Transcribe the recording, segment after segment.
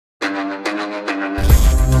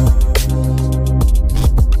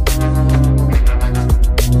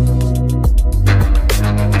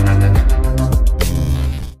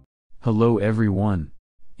Hello everyone.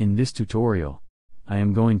 In this tutorial, I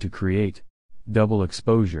am going to create double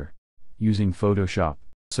exposure using Photoshop.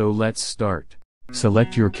 So let's start.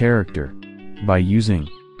 Select your character by using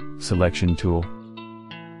Selection tool.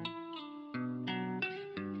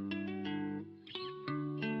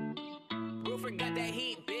 Bruferr got that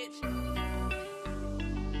heat, bitch.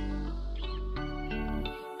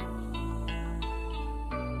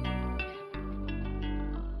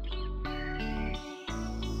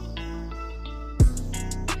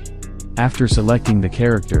 After selecting the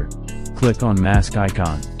character, click on mask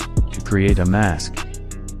icon to create a mask.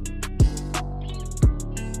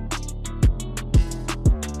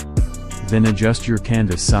 Then adjust your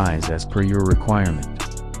canvas size as per your requirement.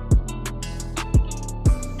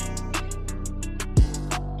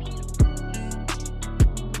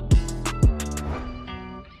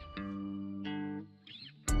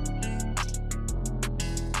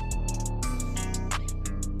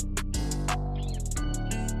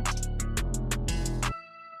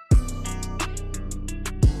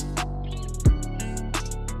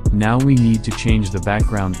 Now we need to change the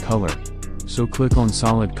background color, so click on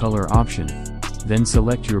solid color option, then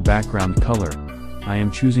select your background color. I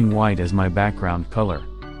am choosing white as my background color.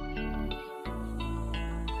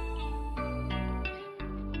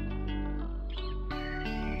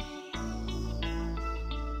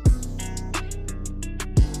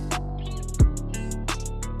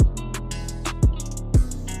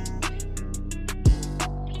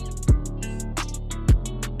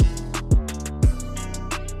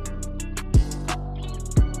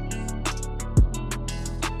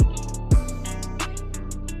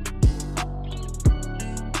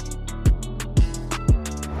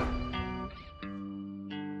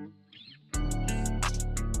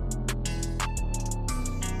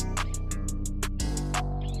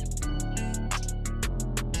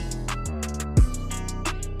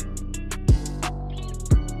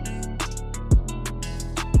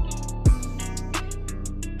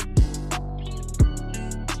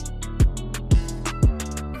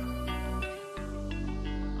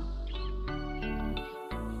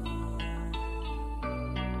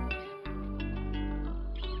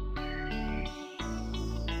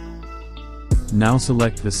 Now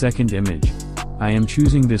select the second image. I am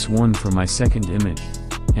choosing this one for my second image,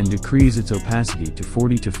 and decrease its opacity to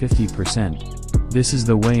 40 to 50%. This is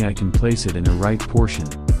the way I can place it in a right portion.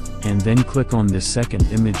 And then click on this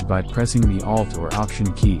second image by pressing the Alt or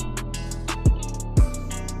Option key.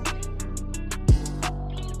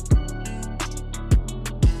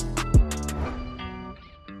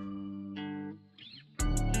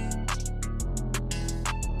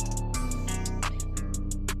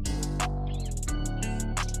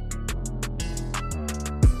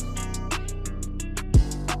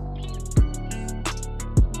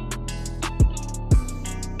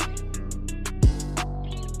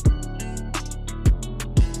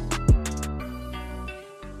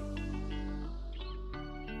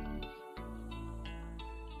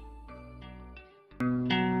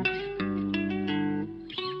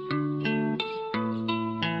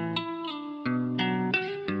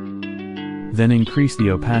 Then increase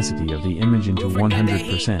the opacity of the image into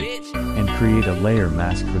 100%, and create a layer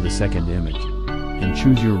mask for the second image. And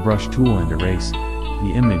choose your brush tool and erase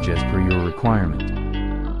the image as per your requirement.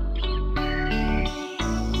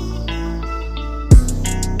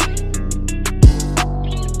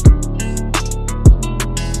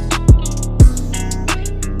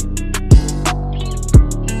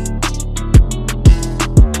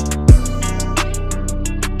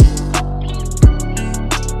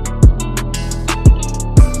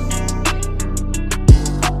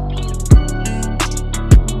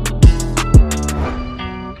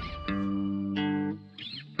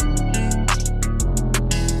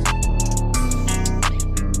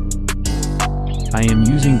 I am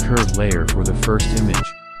using curve layer for the first image,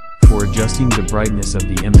 for adjusting the brightness of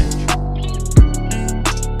the image.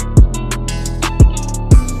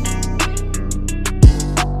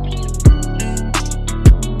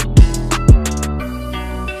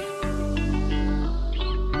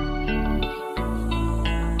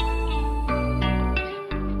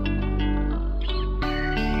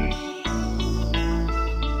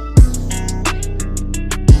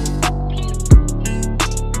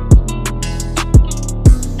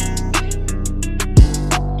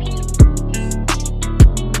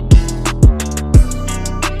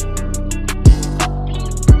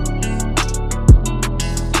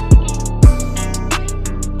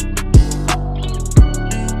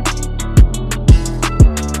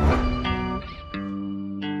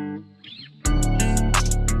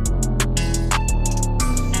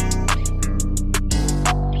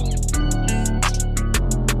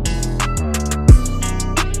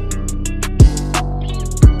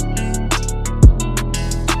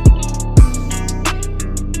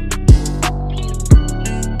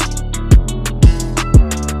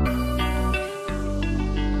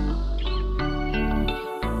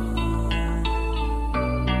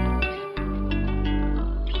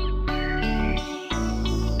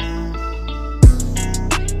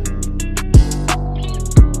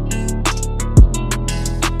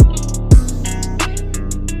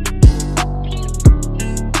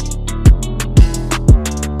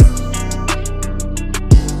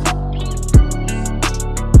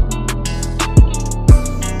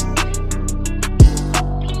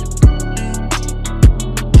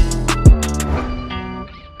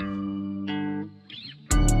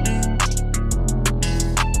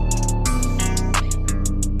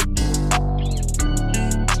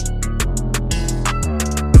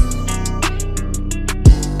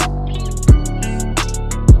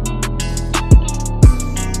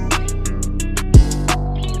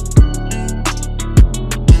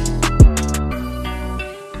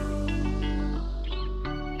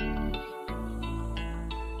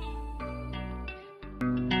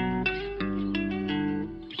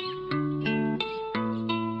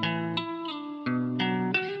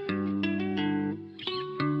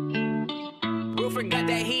 Bruferr got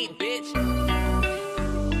that heat, bitch.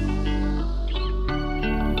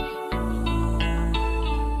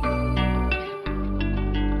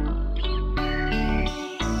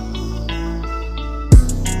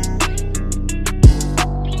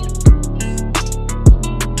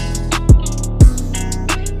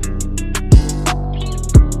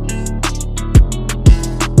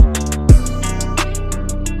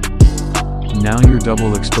 Now your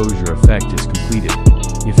double exposure effect is completed.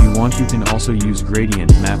 If you want, you can also use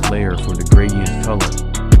gradient map layer for the gradient color.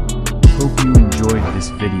 Hope you enjoyed this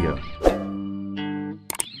video.